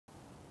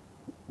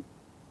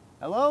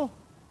Hello?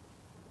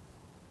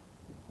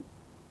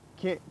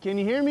 Can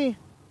you hear me?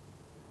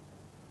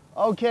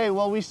 Okay,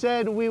 well, we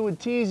said we would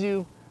tease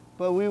you,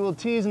 but we will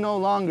tease no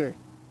longer.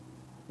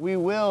 We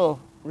will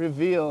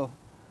reveal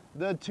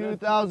the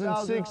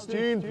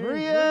 2016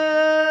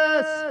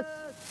 Prius!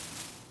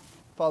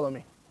 Follow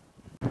me.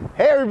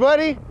 Hey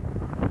everybody,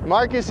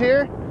 Marcus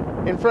here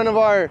in front of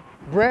our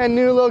brand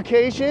new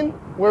location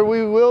where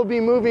we will be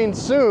moving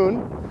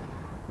soon.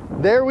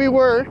 There we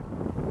were,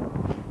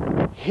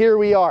 here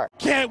we are.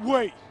 Can't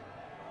wait!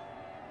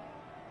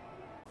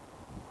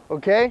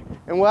 Okay,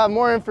 and we'll have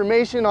more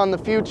information on the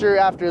future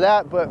after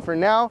that, but for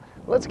now,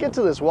 let's get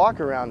to this walk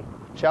around,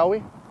 shall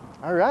we?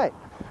 All right,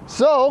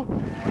 so,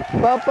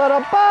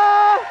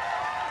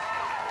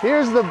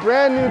 here's the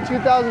brand new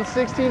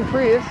 2016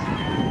 Prius.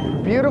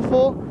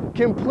 Beautiful,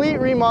 complete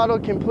remodel,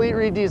 complete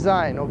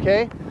redesign,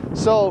 okay?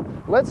 So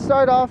let's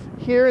start off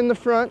here in the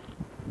front.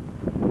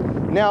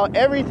 Now,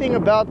 everything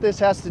about this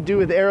has to do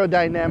with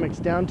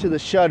aerodynamics down to the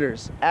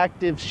shutters,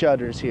 active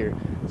shutters here.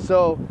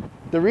 So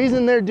the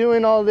reason they're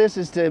doing all this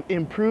is to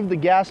improve the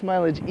gas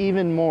mileage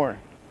even more,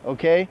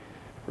 okay?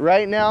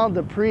 Right now,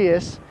 the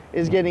Prius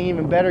is getting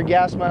even better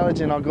gas mileage,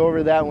 and I'll go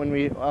over that when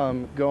we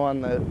go on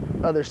the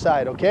other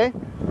side, okay?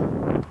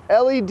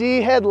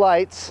 LED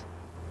headlights,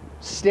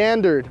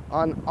 standard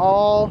on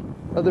all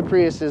of the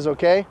Priuses,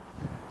 okay?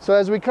 So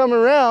as we come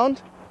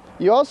around,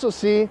 you also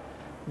see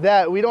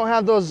that we don't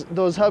have those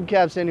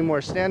hubcaps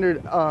anymore.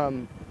 Standard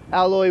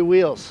alloy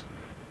wheels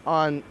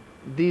on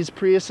these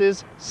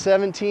Priuses,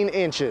 17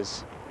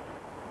 inches.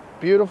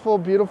 Beautiful,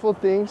 beautiful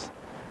things.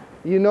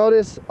 You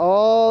notice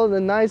all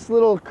the nice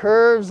little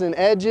curves and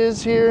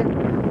edges here,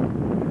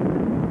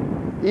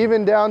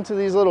 even down to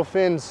these little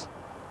fins.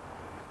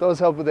 Those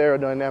help with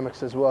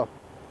aerodynamics as well.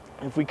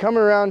 If we come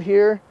around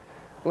here,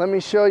 let me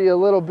show you a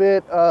little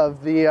bit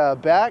of the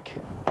back.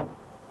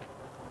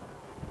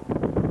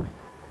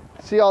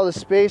 See all the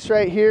space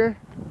right here?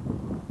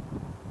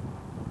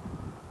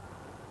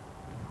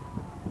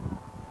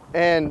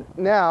 And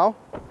now,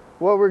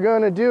 what we're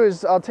going to do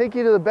is I'll take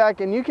you to the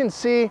back and you can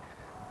see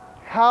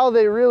how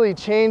they really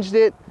changed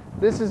it.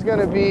 This is going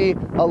to be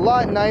a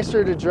lot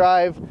nicer to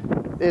drive.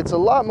 It's a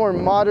lot more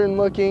modern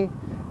looking,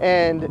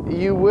 and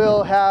you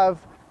will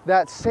have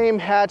that same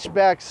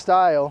hatchback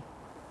style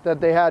that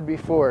they had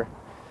before.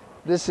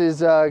 This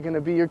is going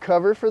to be your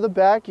cover for the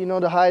back, you know,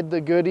 to hide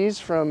the goodies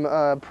from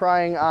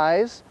prying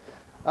eyes.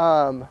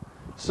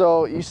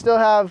 So you still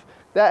have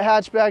that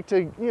hatchback to,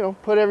 you know,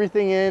 put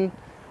everything in,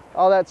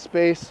 all that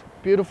space.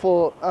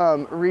 Beautiful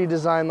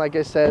redesign, like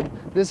I said.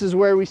 This is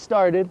where we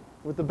started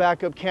with the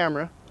backup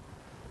camera.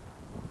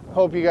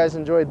 Hope you guys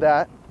enjoyed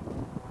that.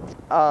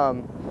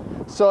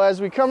 So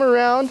as we come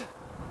around,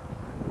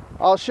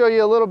 I'll show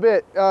you a little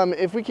bit.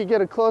 If we could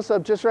get a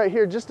close-up just right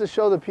here, just to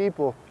show the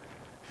people.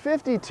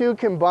 52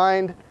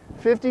 combined,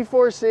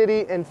 54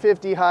 city and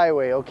 50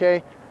 highway,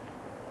 okay?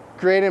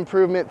 Great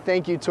improvement.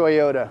 Thank you,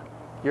 Toyota.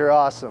 You're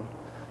awesome.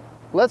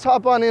 Let's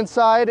hop on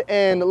inside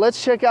and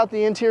let's check out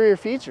the interior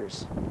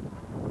features.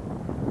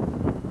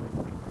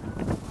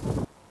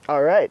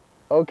 All right,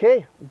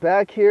 okay,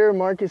 back here,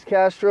 Marcus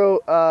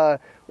Castro.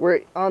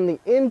 We're on the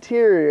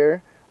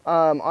interior.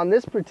 On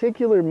this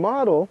particular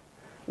model,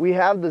 we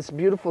have this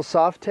beautiful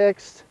soft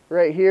text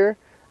right here,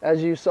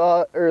 as you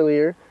saw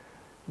earlier.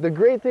 The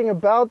great thing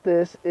about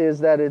this is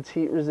that it's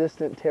heat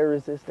resistant, tear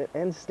resistant,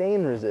 and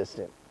stain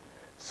resistant.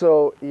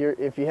 So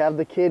if you have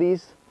the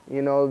kitties,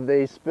 you know,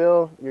 they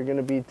spill, you're going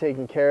to be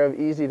taken care of,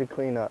 easy to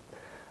clean up.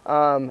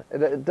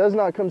 It does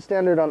not come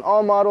standard on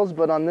all models,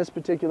 but on this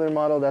particular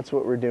model, that's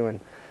what we're doing.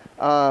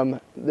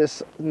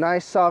 This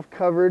nice soft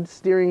covered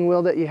steering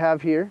wheel that you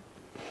have here.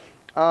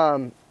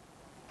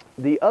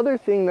 The other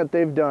thing that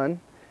they've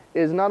done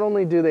is not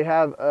only do they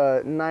have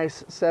a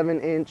nice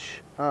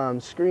 7-inch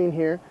screen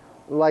here,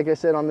 like I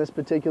said, on this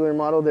particular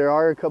model, there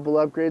are a couple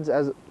upgrades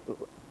as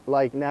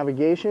like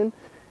navigation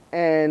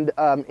and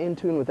in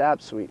tune with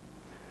App Suite.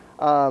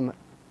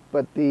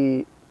 But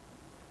the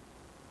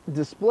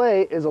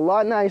display is a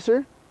lot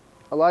nicer,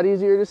 a lot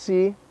easier to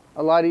see,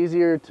 a lot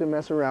easier to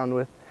mess around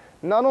with.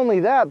 Not only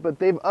that, but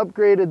they've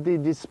upgraded the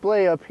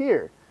display up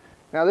here.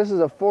 Now this is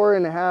a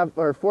 4.5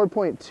 or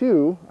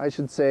 4.2, I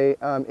should say,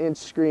 inch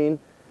screen,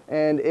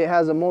 and it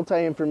has a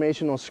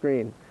multi-informational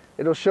screen.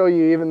 It'll show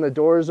you even the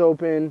doors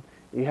open.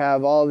 You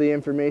have all the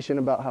information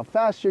about how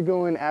fast you're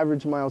going,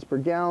 average miles per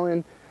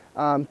gallon,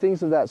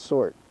 things of that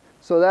sort.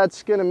 So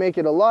that's going to make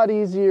it a lot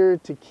easier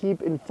to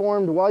keep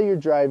informed while you're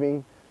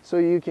driving, so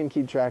you can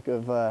keep track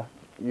of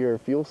your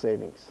fuel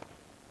savings.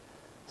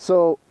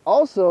 So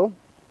also,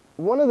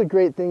 one of the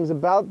great things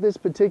about this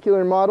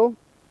particular model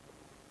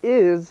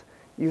is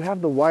you have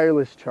the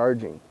wireless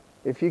charging.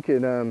 If you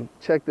could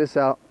check this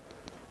out.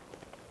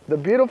 The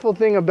beautiful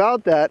thing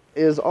about that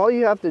is all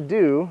you have to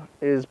do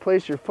is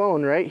place your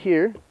phone right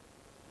here,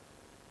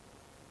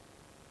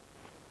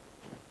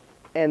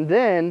 and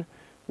then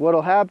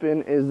what'll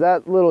happen is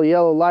that little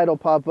yellow light will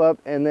pop up,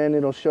 and then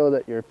it'll show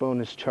that your phone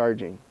is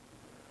charging.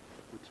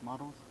 Which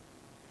models?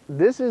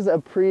 This is a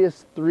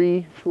Prius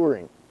 3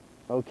 Touring.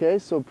 Okay,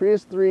 so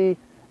Prius 3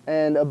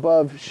 and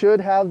above should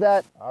have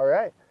that. All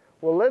right,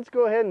 well, let's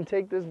go ahead and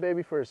take this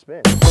baby for a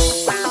spin.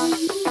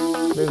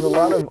 There's a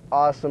lot of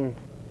awesome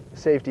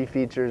safety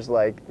features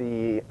like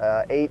the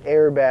 8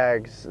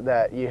 airbags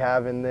that you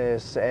have in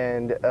this,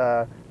 and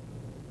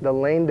the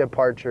lane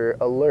departure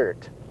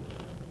alert,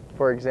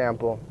 for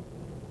example.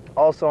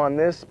 Also on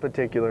this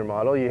particular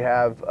model, you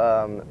have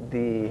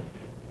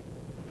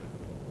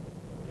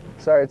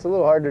sorry, it's a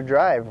little hard to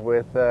drive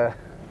with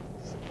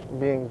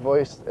being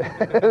voiced.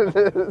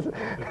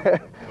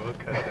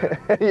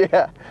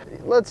 Yeah.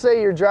 Let's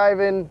say you're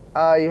driving,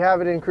 you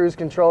have it in cruise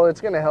control, it's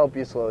gonna help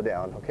you slow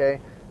down, okay?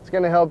 It's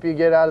gonna help you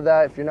get out of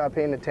that if you're not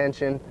paying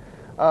attention.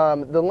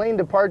 The lane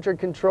departure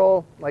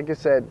control, like I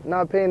said,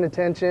 not paying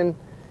attention,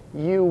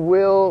 you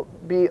will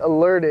be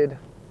alerted,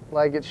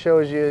 like it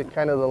shows you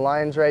kind of the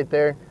lines right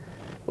there.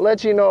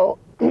 Let you know,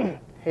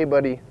 hey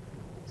buddy,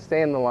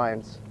 stay in the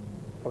lines,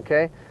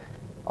 okay?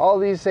 All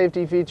these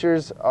safety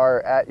features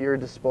are at your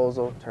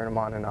disposal. Turn them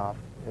on and off,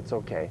 it's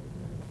okay.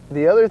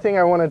 The other thing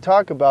I want to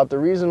talk about, the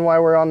reason why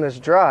we're on this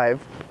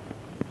drive,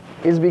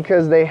 is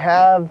because they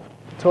have,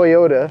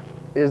 Toyota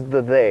is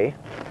the they,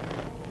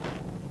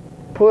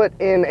 put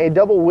in a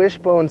double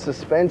wishbone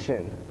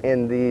suspension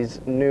in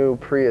these new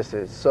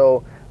Priuses.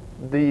 So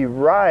the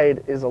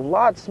ride is a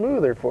lot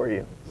smoother for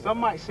you. Some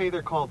might say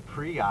they're called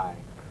Prii.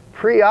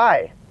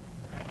 Prii.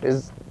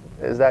 Is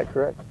that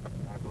correct?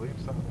 I believe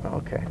so.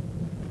 Okay.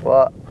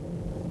 Well,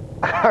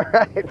 all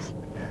right.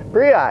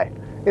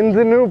 Prii. In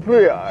the new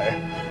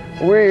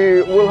Prii,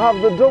 we will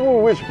have the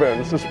double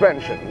wishbone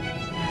suspension.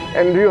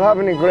 And do you have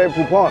any Grey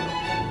Poupon?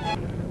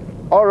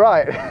 All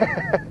right.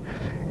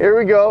 Here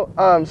we go.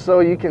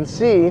 So you can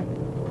see,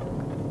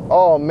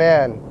 oh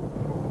man,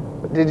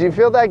 did you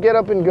feel that get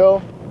up and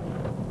go?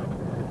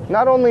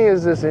 Not only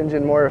is this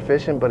engine more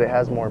efficient, but it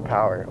has more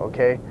power,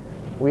 okay?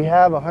 We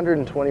have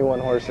 121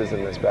 horses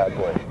in this bad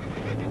boy.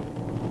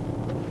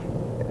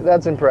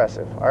 That's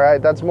impressive, all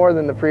right? That's more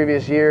than the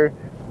previous year,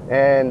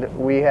 and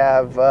we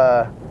have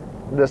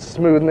the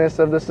smoothness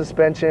of the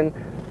suspension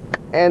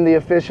and the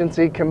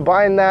efficiency.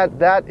 Combine that,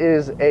 that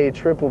is a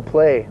triple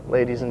play,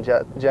 ladies and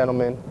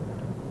gentlemen,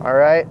 all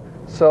right?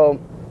 So,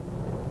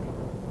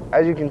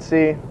 as you can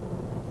see,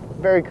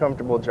 very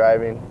comfortable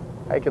driving.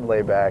 I could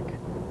lay back,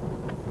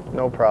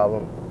 no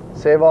problem.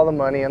 Save all the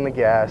money on the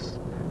gas,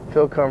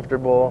 feel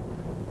comfortable,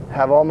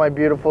 have all my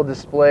beautiful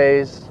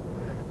displays,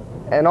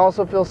 and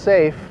also feel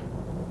safe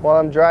while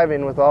I'm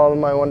driving with all of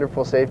my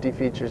wonderful safety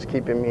features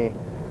keeping me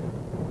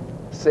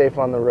safe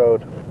on the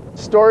road.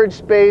 Storage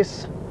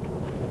space,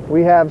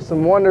 we have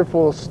some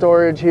wonderful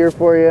storage here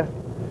for you.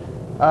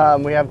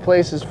 We have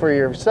places for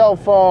your cell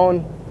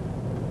phone,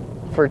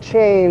 for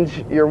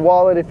change, your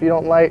wallet if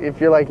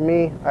you're like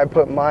me. I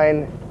put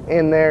mine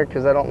in there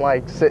because I don't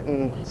like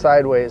sitting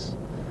sideways.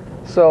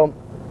 So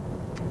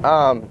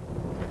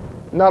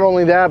not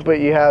only that, but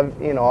you have,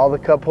 you know, all the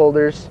cup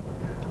holders.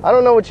 I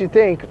don't know what you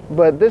think,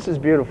 but this is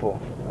beautiful.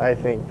 I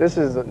think this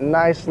is a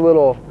nice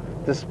little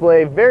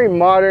display, very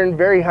modern,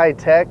 very high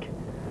tech,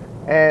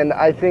 and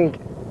I think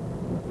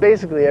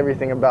basically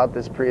everything about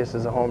this Prius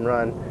is a home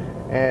run,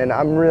 and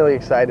I'm really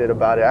excited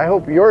about it. I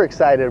hope you're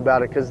excited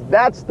about it, because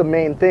that's the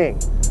main thing.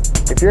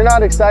 If you're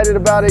not excited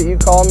about it, you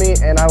call me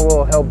and I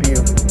will help you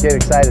get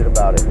excited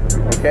about it,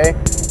 okay?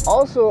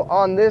 Also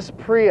on this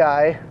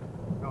Prii,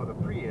 no, the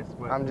Prius.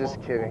 I'm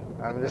just kidding.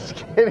 I'm just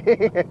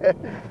kidding.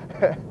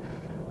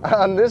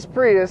 On this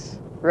Prius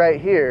right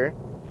here,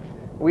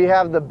 we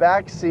have the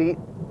back seat,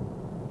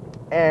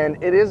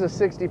 and it is a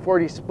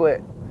 60-40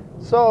 split.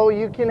 So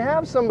you can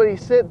have somebody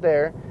sit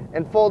there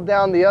and fold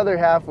down the other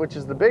half, which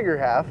is the bigger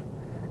half,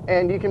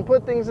 and you can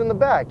put things in the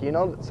back. You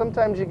know,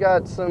 sometimes you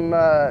got some,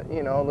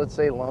 you know, let's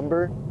say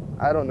lumber,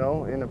 I don't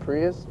know, in a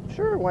Prius.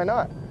 Sure, why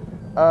not?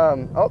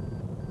 Oh,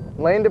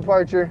 lane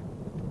departure.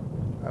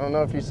 I don't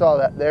know if you saw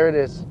that. There it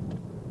is.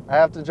 I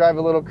have to drive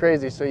a little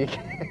crazy so you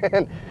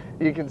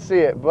can see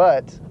it,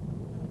 but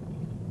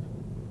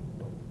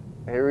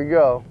here we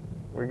go.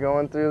 We're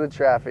going through the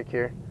traffic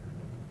here.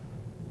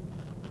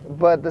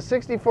 But the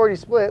 60-40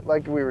 split,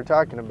 like we were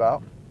talking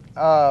about,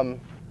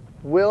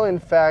 will in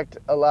fact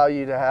allow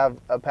you to have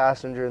a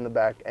passenger in the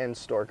back and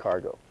store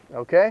cargo,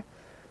 okay?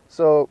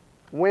 So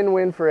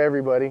win-win for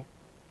everybody.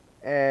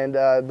 And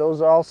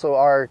those also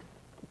are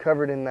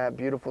covered in that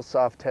beautiful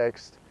soft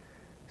text,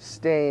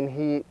 stain,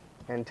 heat,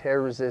 and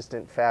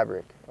tear-resistant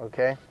fabric,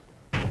 okay?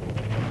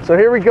 So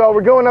here we go.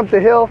 We're going up the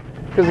hill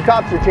because the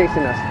cops are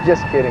chasing us.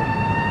 Just kidding.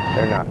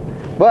 They're not.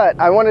 But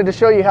I wanted to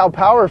show you how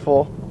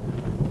powerful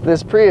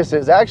this Prius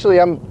is. Actually,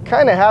 I'm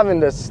kind of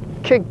having to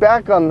kick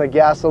back on the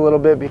gas a little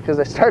bit because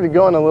I started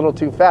going a little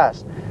too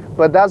fast.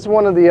 But that's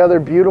one of the other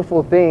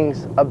beautiful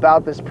things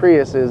about this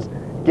Prius is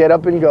get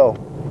up and go.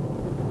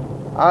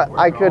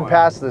 I could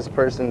pass this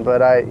person,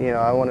 but I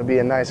want to be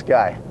a nice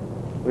guy.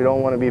 We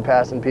don't want to be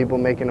passing people,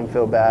 making them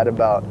feel bad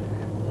about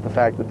the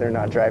fact that they're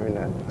not driving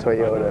a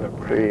Toyota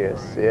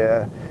Prius.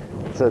 Yeah,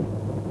 it's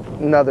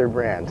another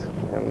brand.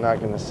 I'm not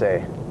going to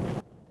say.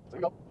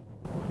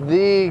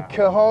 The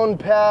Cajon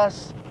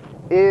Pass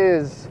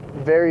is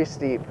very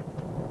steep.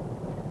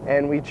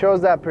 And we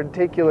chose that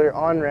particular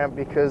on-ramp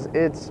because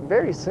it's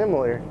very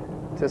similar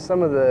to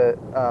some of the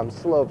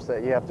slopes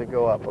that you have to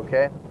go up,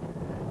 okay?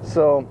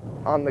 So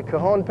on the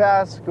Cajon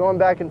Pass, going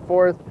back and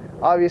forth,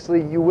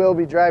 obviously you will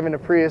be driving a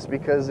Prius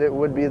because it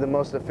would be the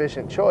most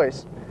efficient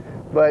choice.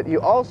 But you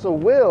also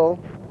will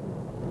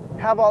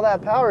have all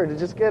that power to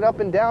just get up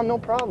and down, no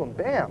problem,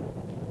 bam.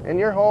 And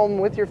you're home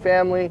with your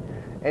family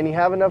and you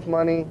have enough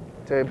money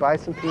to buy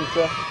some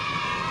pizza,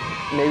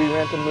 maybe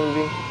rent a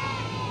movie,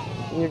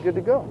 and you're good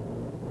to go.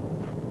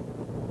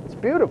 It's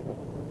beautiful.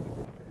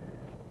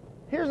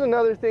 Here's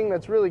another thing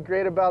that's really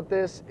great about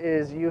this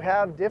is you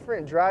have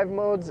different drive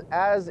modes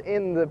as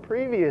in the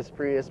previous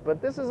Prius,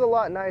 but this is a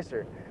lot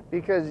nicer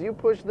because you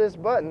push this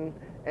button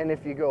and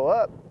if you go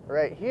up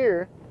right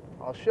here,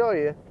 I'll show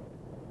you,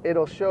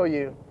 it'll show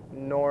you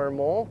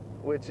normal,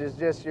 which is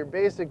just your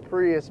basic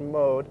Prius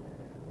mode.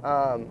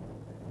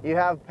 You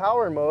have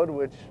power mode,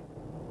 which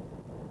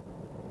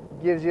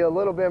gives you a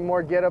little bit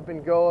more get up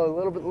and go, a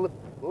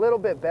little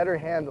bit better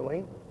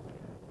handling.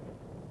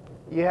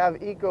 You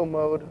have eco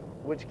mode,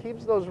 which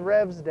keeps those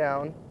revs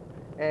down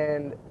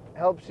and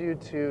helps you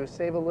to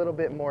save a little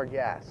bit more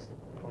gas,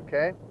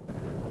 okay?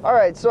 All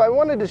right, so I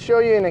wanted to show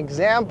you an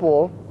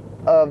example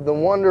of the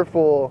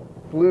wonderful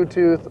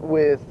Bluetooth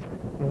with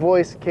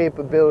voice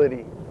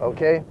capability,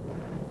 okay?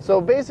 So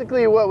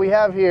basically what we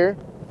have here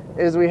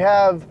is we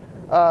have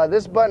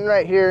this button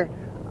right here.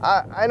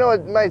 I know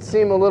it might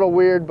seem a little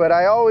weird, but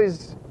I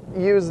always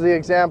use the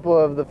example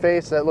of the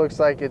face that looks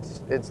like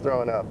it's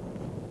throwing up.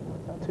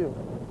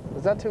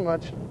 Is that too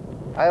much?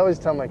 I always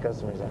tell my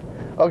customers that.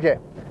 Okay,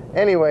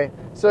 anyway,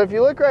 so if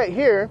you look right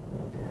here,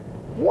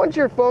 once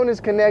your phone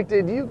is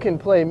connected, you can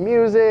play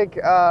music.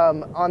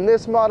 On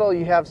this model,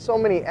 you have so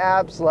many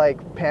apps like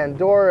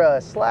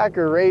Pandora,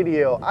 Slacker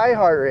Radio,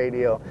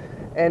 iHeartRadio,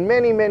 and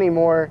many, many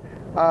more.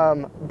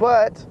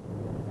 But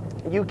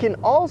you can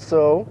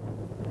also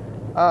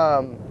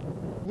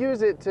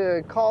use it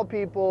to call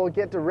people,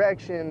 get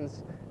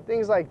directions,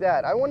 things like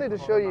that. I wanted to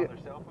show you.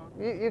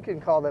 You can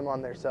call them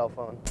on their cell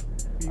phone.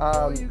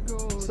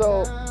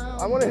 So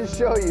I wanted to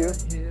show you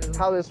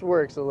how this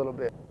works a little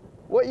bit.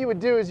 What you would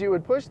do is you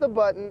would push the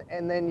button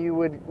and then you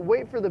would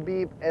wait for the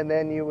beep and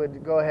then you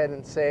would go ahead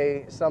and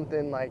say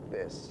something like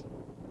this.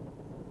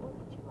 What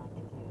would you like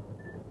to do?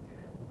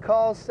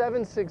 Call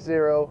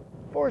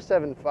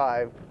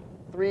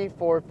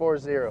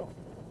 760-475-3440.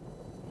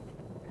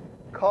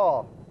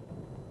 Call.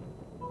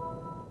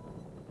 Call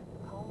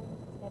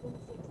 760-475-3440.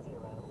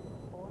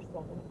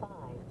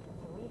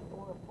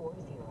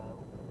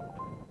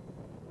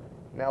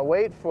 Now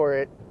wait for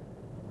it.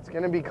 It's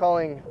going to be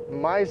calling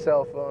my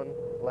cell phone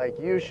like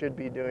you should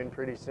be doing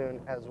pretty soon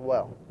as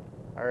well.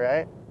 All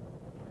right?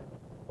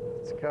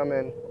 It's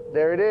coming.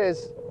 There it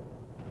is.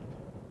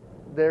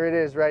 There it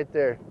is right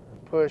there.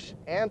 Push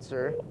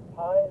answer.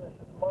 Hi, this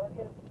is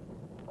Marcus.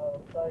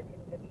 Sorry I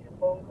couldn't get to your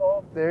phone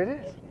call. There it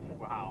is.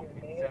 Wow,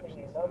 Your name and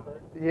your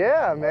number.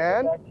 Yeah, I'll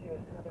man. get back to you as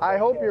soon as I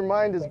hope can. your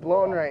mind is Thanks a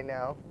blown lot. right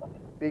now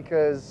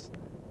because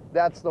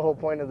that's the whole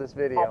point of this At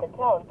the video.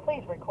 tone,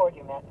 please record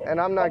your message.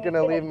 And I'm not When going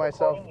you to leave finish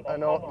myself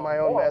recording, you may hang up. my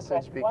own Or message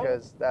press play.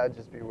 because that would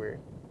just be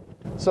weird.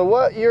 So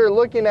what you're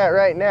looking at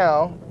right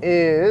now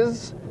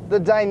is the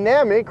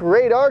dynamic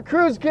radar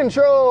cruise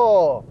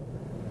control.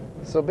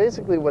 So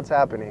basically what's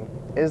happening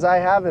is I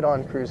have it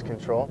on cruise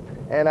control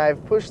and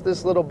I've pushed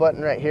this little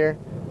button right here.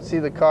 See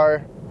the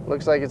car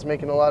looks like it's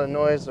making a lot of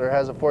noise or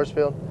has a force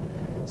field.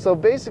 So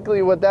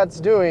basically what that's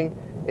doing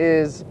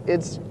is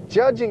it's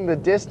judging the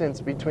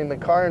distance between the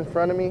car in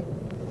front of me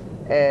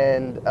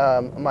and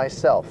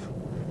myself.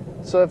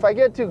 So if I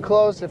get too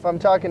close, if I'm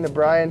talking to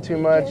Brian too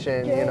much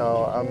and you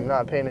know I'm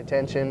not paying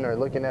attention or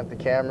looking at the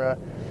camera,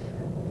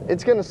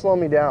 it's going to slow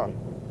me down.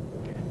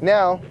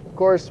 Now, of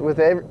course, with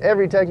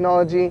every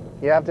technology,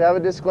 you have to have a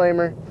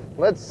disclaimer.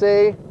 Let's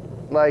say,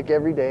 like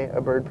every day, a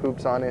bird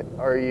poops on it,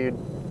 or you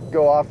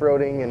go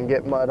off-roading and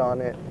get mud on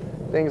it,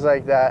 things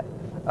like that.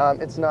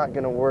 It's not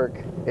going to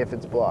work if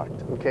it's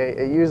blocked, okay?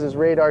 It uses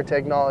radar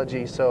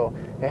technology, so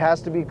it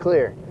has to be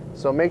clear.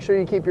 So make sure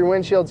you keep your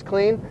windshields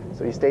clean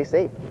so you stay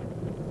safe.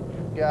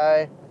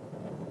 Guy,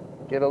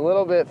 get a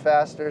little bit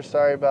faster.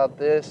 Sorry about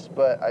this,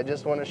 but I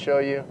just want to show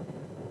you.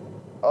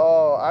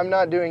 Oh, I'm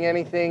not doing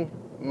anything.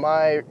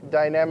 My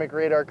dynamic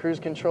radar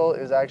cruise control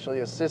is actually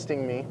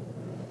assisting me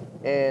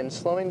in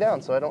slowing down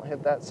so I don't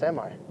hit that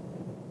semi.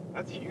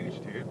 That's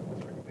huge, dude.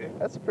 That's pretty big.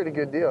 That's a pretty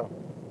good deal,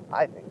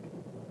 I think.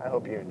 I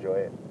hope you enjoy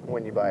it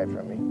when you buy it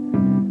from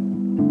me.